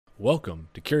Welcome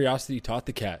to Curiosity Taught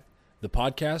the Cat, the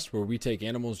podcast where we take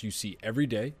animals you see every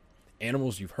day,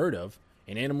 animals you've heard of,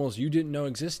 and animals you didn't know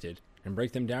existed, and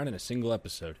break them down in a single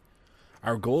episode.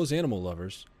 Our goal as animal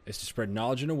lovers is to spread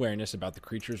knowledge and awareness about the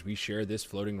creatures we share this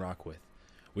floating rock with.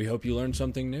 We hope you learned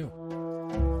something new.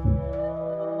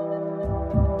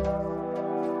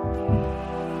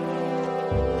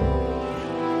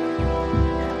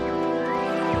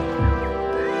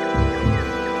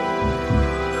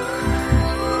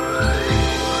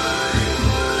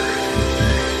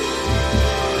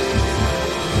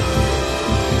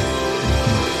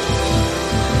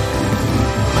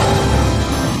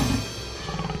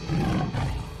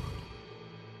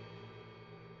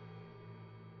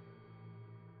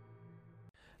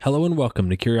 Hello and welcome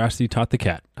to Curiosity Taught the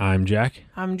Cat. I'm Jack.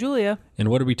 I'm Julia. And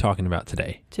what are we talking about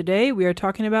today? Today we are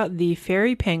talking about the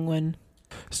fairy penguin.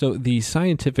 So the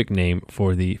scientific name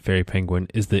for the fairy penguin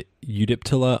is the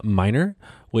Eudyptula minor,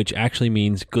 which actually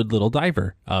means good little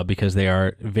diver because they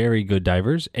are very good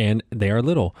divers and they are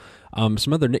little.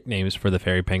 Some other nicknames for the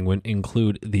fairy penguin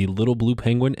include the little blue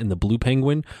penguin and the blue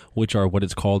penguin, which are what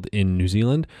it's called in New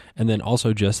Zealand, and then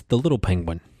also just the little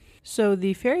penguin. So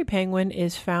the fairy penguin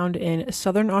is found in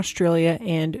southern Australia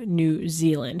and New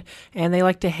Zealand, and they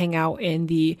like to hang out in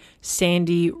the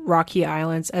sandy, rocky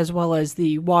islands as well as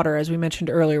the water, as we mentioned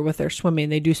earlier with their swimming.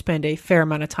 They do spend a fair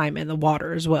amount of time in the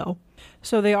water as well.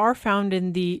 So they are found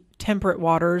in the temperate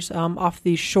waters off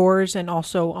the shores and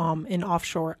also in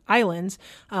offshore islands,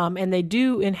 and they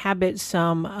do inhabit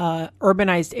some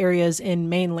urbanized areas in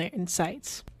mainland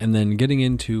sites. And then getting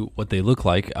into what they look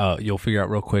like, you'll figure out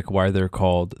real quick why they're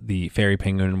called the fairy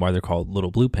penguin and why they're called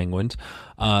little blue penguins.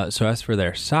 So as for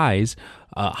their size,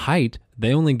 height,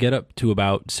 they only get up to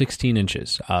about 16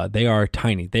 inches. They are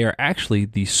tiny. They are actually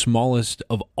the smallest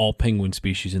of all penguin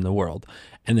species in the world.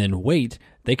 And then weight,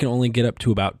 they can only get up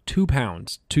to about 2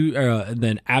 pounds. And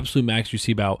then absolute max, you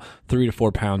see about 3 to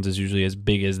 4 pounds is usually as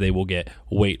big as they will get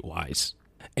weight-wise.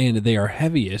 And they are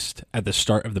heaviest at the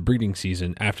start of the breeding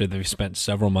season after they've spent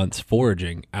several months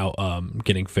foraging out,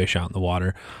 getting fish out in the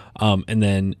water. And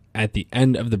then at the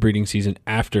end of the breeding season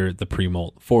after the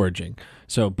pre-molt foraging.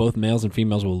 So both males and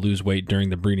females will lose weight during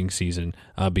the breeding season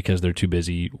because they're too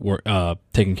busy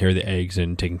taking care of the eggs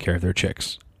and taking care of their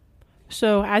chicks.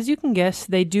 So as you can guess,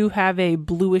 they do have a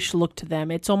bluish look to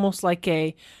them. It's almost like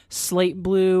a slate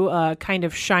blue, kind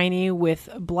of shiny with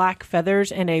black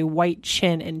feathers and a white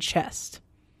chin and chest.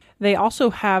 They also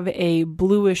have a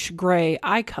bluish gray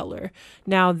eye color.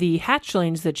 Now, the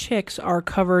hatchlings, the chicks, are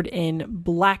covered in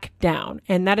black down,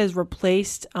 and that is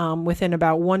replaced within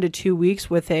about 1 to 2 weeks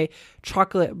with a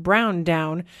chocolate brown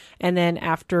down. And then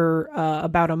after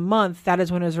about a month, that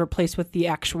is when it is replaced with the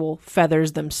actual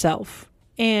feathers themselves.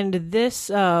 And this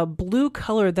blue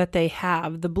color that they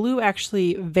have, the blue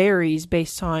actually varies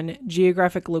based on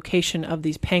geographic location of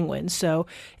these penguins. So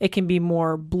it can be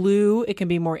more blue, it can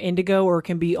be more indigo, or it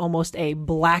can be almost a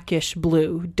blackish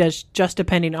blue, just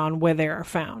depending on where they are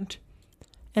found.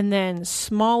 And then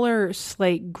smaller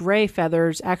slate gray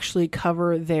feathers actually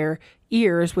cover their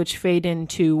ears, which fade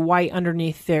into white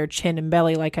underneath their chin and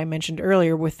belly, like I mentioned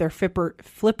earlier, with their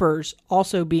flippers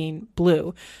also being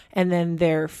blue. And then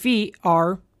their feet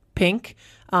are pink,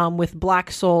 with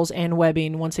black soles and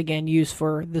webbing, once again used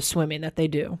for the swimming that they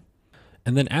do.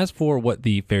 And then as for what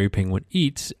the fairy penguin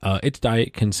eats, its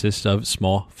diet consists of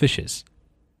small fishes.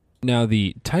 Now,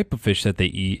 the type of fish that they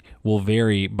eat will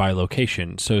vary by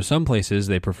location. So some places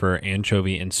they prefer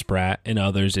anchovy and sprat, in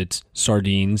others it's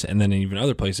sardines, and then in even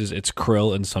other places it's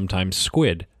krill and sometimes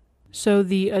squid. So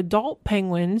the adult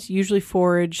penguins usually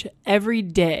forage every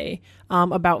day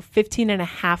about 15 and a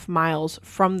half miles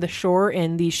from the shore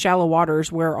in these shallow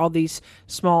waters where all these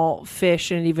small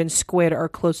fish and even squid are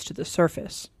close to the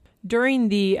surface. During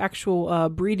the actual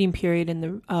breeding period in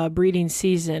the breeding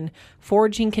season,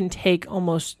 foraging can take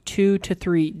almost 2 to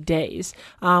 3 days,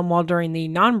 while during the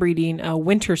non-breeding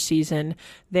winter season,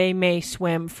 they may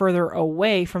swim further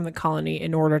away from the colony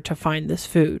in order to find this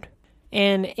food.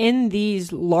 And in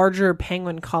these larger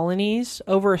penguin colonies,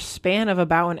 over a span of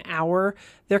about an hour,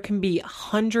 there can be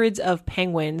hundreds of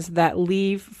penguins that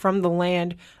leave from the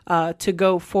land to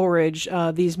go forage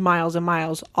these miles and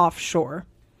miles offshore.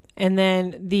 And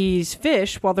then these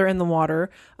fish, while they're in the water,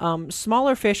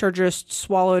 smaller fish are just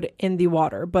swallowed in the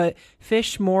water. But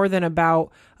fish more than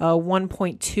about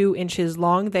 1.2 inches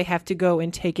long, they have to go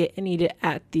and take it and eat it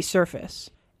at the surface.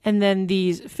 And then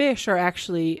these fish are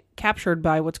actually captured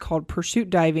by what's called pursuit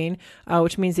diving,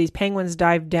 which means these penguins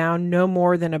dive down no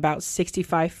more than about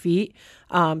 65 feet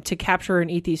to capture and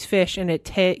eat these fish. And it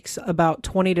takes about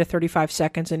 20 to 35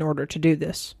 seconds in order to do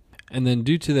this. And then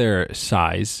due to their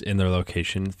size and their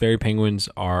location, fairy penguins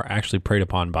are actually preyed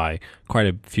upon by quite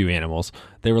a few animals.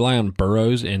 They rely on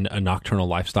burrows and a nocturnal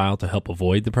lifestyle to help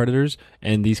avoid the predators,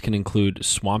 and these can include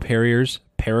swamp harriers,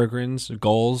 peregrines,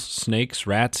 gulls, snakes,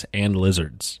 rats, and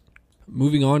lizards.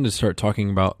 Moving on to start talking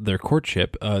about their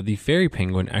courtship, the fairy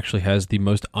penguin actually has the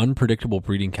most unpredictable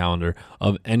breeding calendar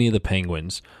of any of the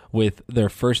penguins, with their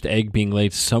first egg being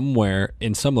laid somewhere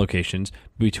in some locations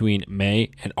between May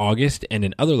and August, and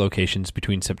in other locations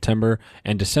between September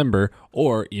and December,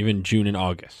 or even June and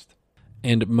August.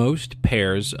 And most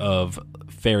pairs of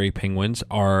fairy penguins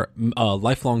are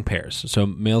lifelong pairs. So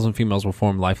males and females will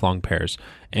form lifelong pairs.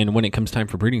 And when it comes time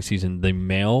for breeding season, the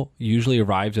male usually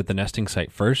arrives at the nesting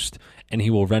site first, and he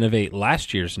will renovate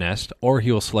last year's nest, or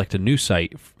he will select a new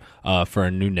site for a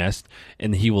new nest,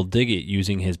 and he will dig it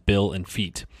using his bill and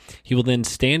feet. He will then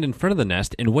stand in front of the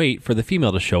nest and wait for the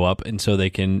female to show up, and so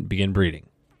they can begin breeding.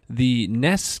 The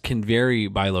nests can vary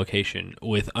by location,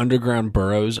 with underground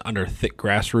burrows under thick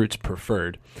grass roots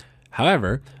preferred.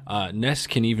 However, nests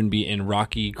can even be in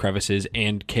rocky crevices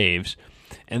and caves,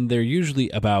 and they're usually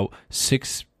about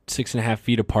 6.5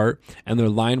 feet apart, and they're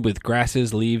lined with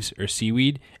grasses, leaves, or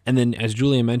seaweed. And then, as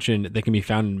Julia mentioned, they can be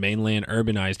found in mainland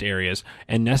urbanized areas,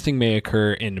 and nesting may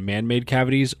occur in man-made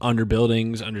cavities, under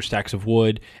buildings, under stacks of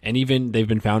wood, and even they've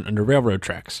been found under railroad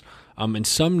tracks. In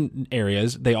some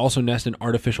areas, they also nest in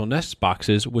artificial nest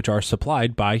boxes, which are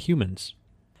supplied by humans.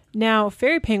 Now,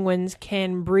 fairy penguins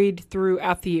can breed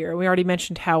throughout the year. We already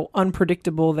mentioned how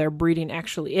unpredictable their breeding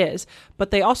actually is,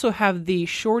 but they also have the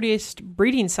shortest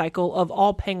breeding cycle of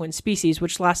all penguin species,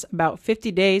 which lasts about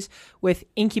 50 days, with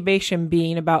incubation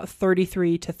being about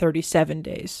 33 to 37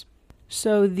 days.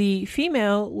 So the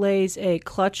female lays a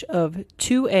clutch of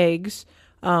 2 eggs,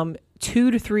 2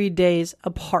 to 3 days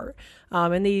apart.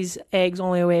 And these eggs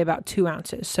only weigh about 2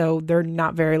 ounces, so they're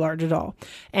not very large at all.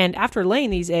 And after laying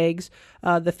these eggs,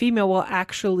 the female will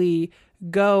actually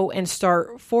go and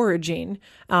start foraging,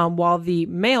 while the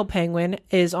male penguin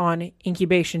is on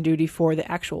incubation duty for the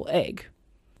actual egg.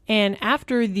 And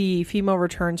after the female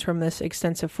returns from this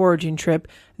extensive foraging trip,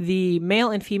 the male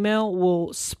and female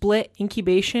will split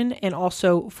incubation and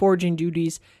also foraging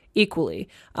duties equally.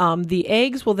 The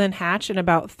eggs will then hatch in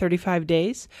about 35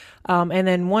 days. And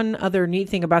then one other neat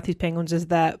thing about these penguins is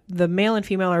that the male and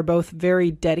female are both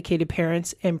very dedicated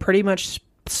parents and pretty much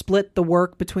split the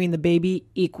work between the baby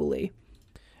equally.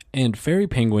 And fairy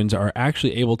penguins are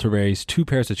actually able to raise 2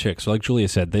 pairs of chicks. So like Julia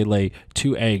said, they lay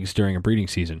 2 eggs during a breeding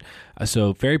season.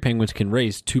 So fairy penguins can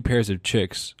raise 2 pairs of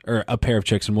chicks, or a pair of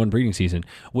chicks in one breeding season,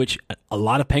 which a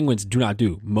lot of penguins do not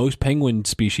do. Most penguin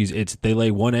species, they lay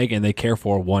 1 egg and they care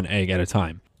for 1 egg at a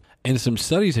time. And some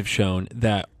studies have shown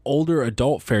that older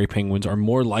adult fairy penguins are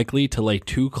more likely to lay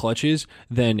 2 clutches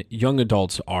than young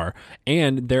adults are,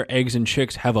 and their eggs and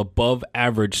chicks have above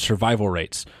average survival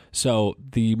rates. So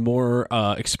the more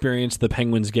experience the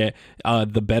penguins get,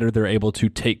 the better they're able to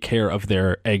take care of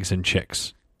their eggs and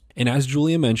chicks. And as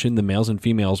Julia mentioned, the males and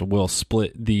females will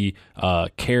split the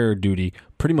care duty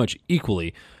pretty much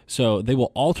equally. So they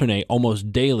will alternate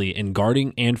almost daily in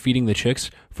guarding and feeding the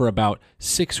chicks for about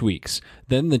 6 weeks.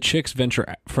 Then the chicks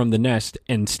venture from the nest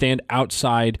and stand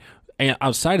outside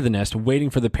of the nest waiting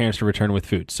for the parents to return with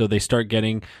food. So they start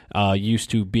getting used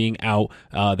to being out,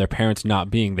 their parents not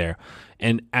being there.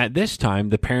 And at this time,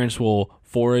 the parents will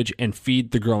forage and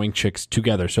feed the growing chicks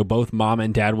together. So both mom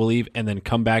and dad will leave and then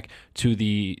come back to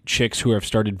the chicks who have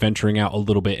started venturing out a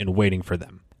little bit and waiting for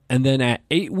them. And then at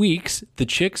 8 weeks, the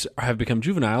chicks have become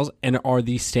juveniles and are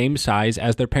the same size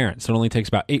as their parents. So it only takes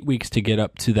about 8 weeks to get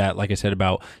up to that, like I said,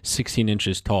 about 16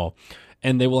 inches tall.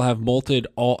 And they will have molted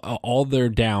all their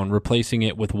down, replacing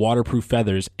it with waterproof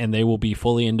feathers, and they will be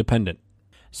fully independent.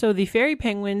 So the fairy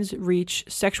penguins reach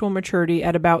sexual maturity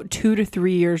at about 2 to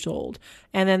 3 years old,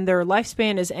 and then their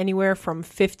lifespan is anywhere from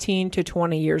 15 to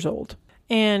 20 years old.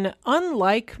 And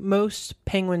unlike most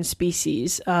penguin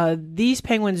species, these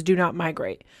penguins do not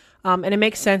migrate. And it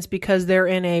makes sense because they're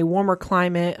in a warmer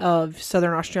climate of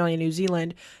southern Australia and New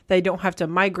Zealand. They don't have to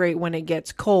migrate when it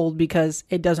gets cold because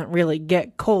it doesn't really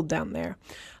get cold down there.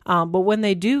 But when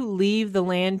they do leave the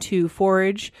land to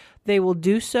forage, they will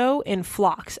do so in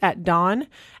flocks at dawn,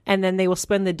 and then they will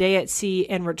spend the day at sea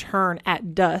and return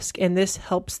at dusk. And this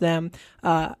helps them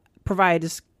provide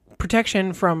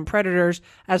protection from predators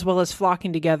as well as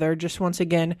flocking together, just once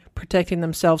again protecting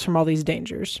themselves from all these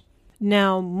dangers.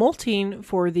 Now, molting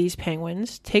for these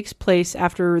penguins takes place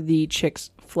after the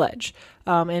chicks fledge.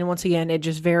 And once again, it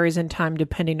just varies in time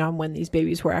depending on when these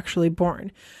babies were actually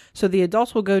born. So the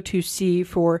adults will go to sea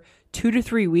for 2 to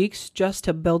 3 weeks just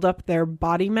to build up their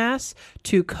body mass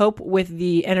to cope with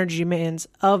the energy demands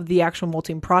of the actual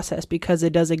molting process, because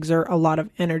it does exert a lot of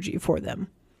energy for them.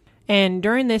 And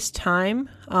during this time,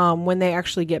 when they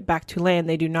actually get back to land,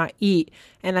 they do not eat.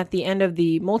 And at the end of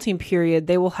the molting period,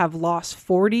 they will have lost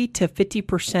 40 to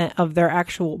 50% of their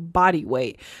actual body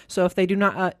weight. So if they do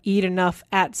not eat enough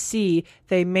at sea,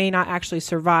 they may not actually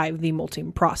survive the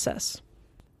molting process.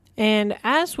 And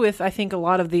as with, I think, a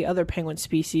lot of the other penguin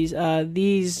species,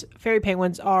 these fairy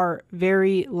penguins are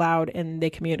very loud and they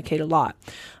communicate a lot.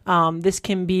 This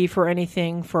can be for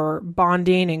anything for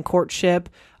bonding and courtship,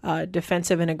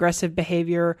 defensive and aggressive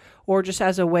behavior, or just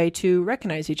as a way to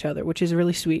recognize each other, which is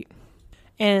really sweet.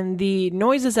 And the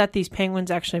noises that these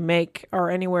penguins actually make are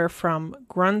anywhere from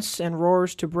grunts and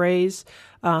roars to brays.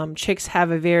 Chicks have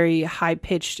a very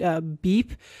high-pitched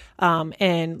beep.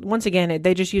 And once again,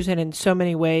 they just use it in so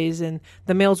many ways. And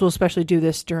the males will especially do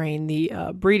this during the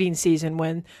breeding season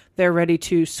when they're ready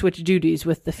to switch duties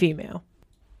with the female.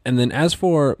 And then as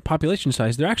for population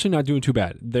size, they're actually not doing too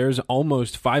bad. There's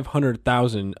almost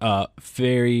 500,000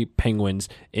 fairy penguins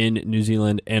in New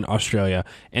Zealand and Australia,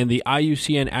 and the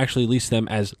IUCN actually lists them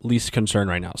as least concern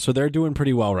right now. So they're doing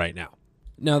pretty well right now.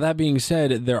 Now, that being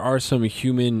said, there are some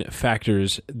human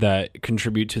factors that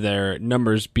contribute to their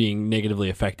numbers being negatively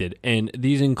affected, and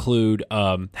these include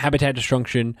habitat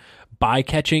destruction,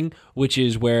 bycatching, which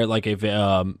is where, like, if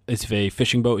a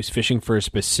fishing boat is fishing for a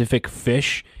specific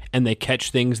fish and they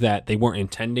catch things that they weren't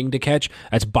intending to catch,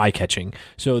 that's bycatching.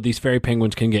 So these fairy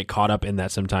penguins can get caught up in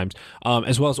that sometimes,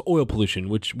 as well as oil pollution,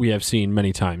 which we have seen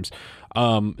many times.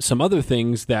 Some other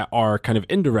things that are kind of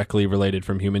indirectly related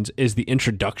from humans is the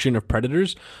introduction of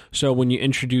predators. So when you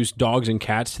introduce dogs and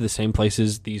cats to the same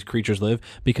places these creatures live,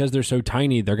 because they're so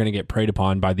tiny, they're going to get preyed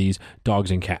upon by these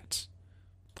dogs and cats.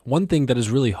 One thing that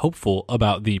is really hopeful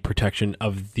about the protection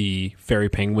of the fairy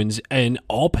penguins, and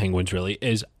all penguins really,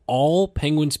 is all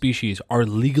penguin species are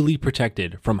legally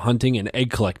protected from hunting and egg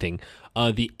collecting.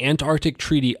 The Antarctic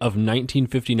Treaty of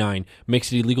 1959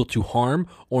 makes it illegal to harm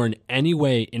or in any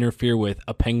way interfere with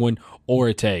a penguin or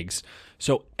its eggs.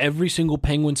 So every single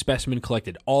penguin specimen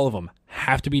collected, all of them,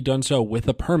 have to be done so with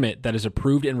a permit that is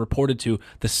approved and reported to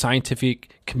the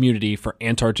Scientific Community for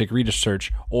Antarctic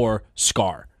Research, or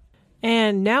SCAR.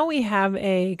 And now we have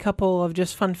a couple of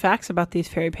just fun facts about these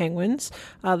fairy penguins.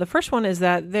 The first one is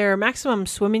that their maximum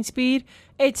swimming speed,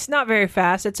 it's not very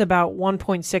fast. It's about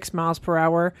 1.6 miles per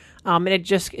hour. And it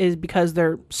just is because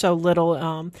they're so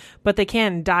little. But they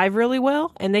can dive really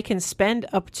well, and they can spend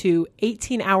up to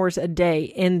 18 hours a day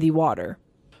in the water.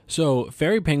 So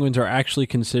fairy penguins are actually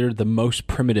considered the most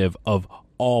primitive of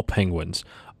all penguins.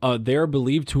 They are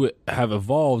believed to have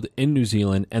evolved in New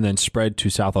Zealand and then spread to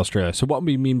South Australia. So what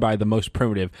we mean by the most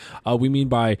primitive, we mean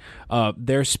by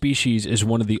their species is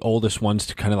one of the oldest ones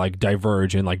to kind of like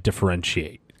diverge and like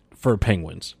differentiate for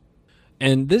penguins.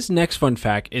 And this next fun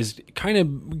fact is kind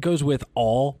of goes with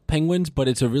all penguins, but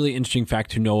it's a really interesting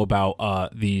fact to know about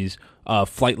these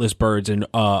flightless birds and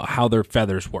how their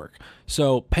feathers work.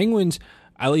 So penguins,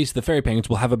 at least the fairy penguins,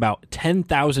 will have about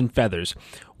 10,000 feathers,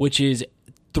 which is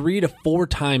 3 to 4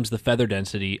 times the feather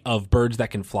density of birds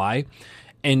that can fly.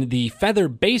 And the feather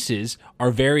bases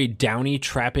are very downy,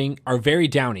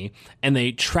 and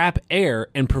they trap air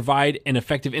and provide an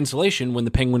effective insulation when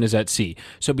the penguin is at sea.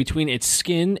 So between its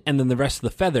skin and then the rest of the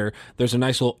feather, there's a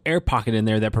nice little air pocket in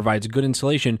there that provides good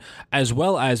insulation as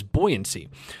well as buoyancy.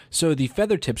 So the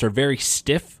feather tips are very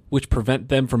stiff, which prevent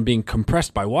them from being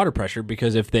compressed by water pressure,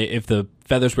 because if the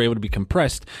feathers were able to be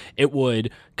compressed, it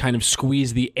would kind of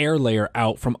squeeze the air layer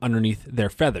out from underneath their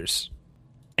feathers.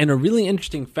 And a really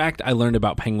interesting fact I learned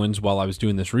about penguins while I was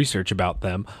doing this research about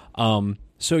them.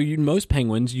 Most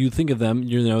penguins, you think of them,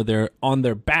 they're on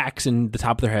their backs and the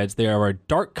top of their heads, they are a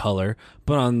dark color,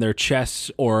 but on their chests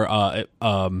or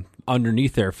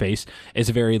underneath their face is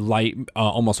a very light,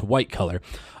 almost white color.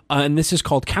 And this is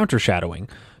called countershadowing.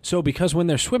 So because when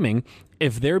they're swimming,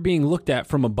 if they're being looked at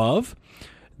from above,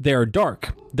 they're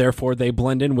dark. Therefore, they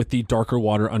blend in with the darker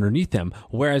water underneath them.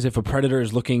 Whereas if a predator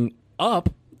is looking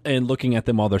up and looking at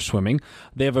them while they're swimming,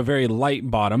 they have a very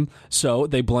light bottom, so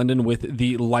they blend in with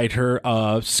the lighter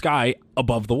sky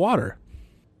above the water.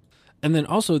 And then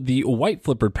also the white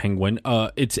flippered penguin,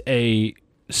 it's a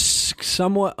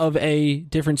somewhat of a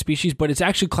different species, but it's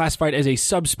actually classified as a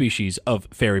subspecies of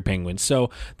fairy penguins. So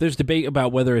there's debate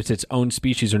about whether it's its own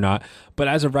species or not, but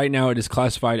as of right now, it is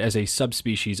classified as a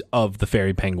subspecies of the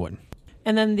fairy penguin.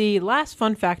 And then the last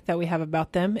fun fact that we have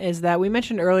about them is that we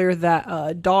mentioned earlier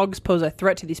that dogs pose a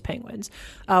threat to these penguins.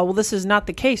 Well, this is not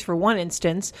the case for one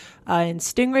instance. In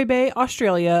Stingray Bay,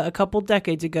 Australia, a couple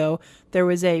decades ago, there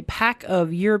was a pack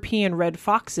of European red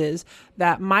foxes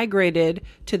that migrated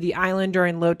to the island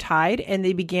during low tide, and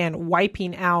they began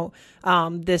wiping out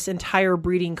this entire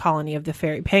breeding colony of the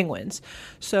fairy penguins.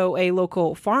 So a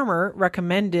local farmer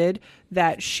recommended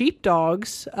that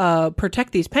sheepdogs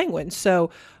protect these penguins. So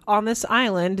on this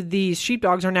island, these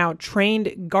sheepdogs are now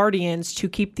trained guardians to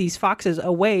keep these foxes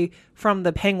away from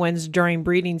the penguins during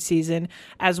breeding season,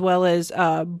 as well as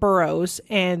burrows.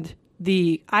 And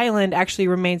the island actually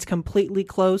remains completely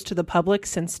closed to the public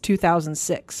since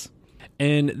 2006.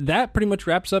 And that pretty much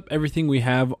wraps up everything we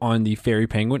have on the fairy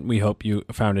penguin. We hope you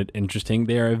found it interesting.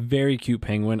 They are a very cute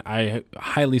penguin. I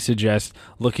highly suggest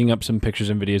looking up some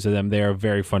pictures and videos of them. They are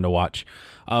very fun to watch.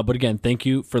 But again, thank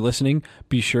you for listening.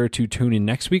 Be sure to tune in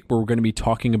next week where we're going to be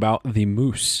talking about the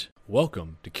moose.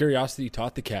 Welcome to Curiosity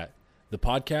Taught the Cat, the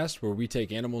podcast where we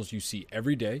take animals you see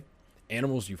every day,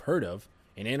 animals you've heard of,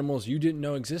 and animals you didn't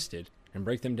know existed, and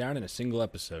break them down in a single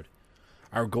episode.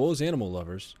 Our goal as animal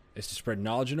lovers is to spread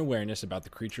knowledge and awareness about the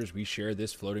creatures we share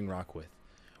this floating rock with.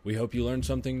 We hope you learned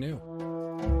something new.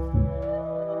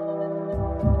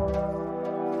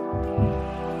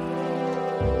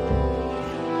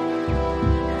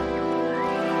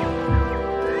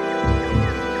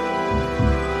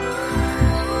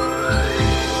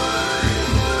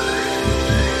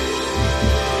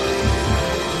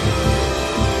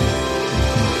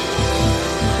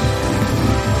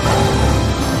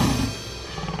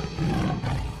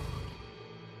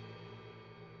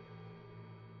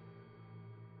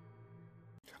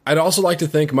 I'd also like to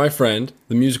thank my friend,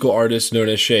 the musical artist known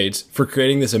as Shades, for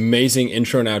creating this amazing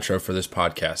intro and outro for this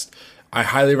podcast. I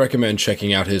highly recommend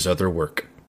checking out his other work.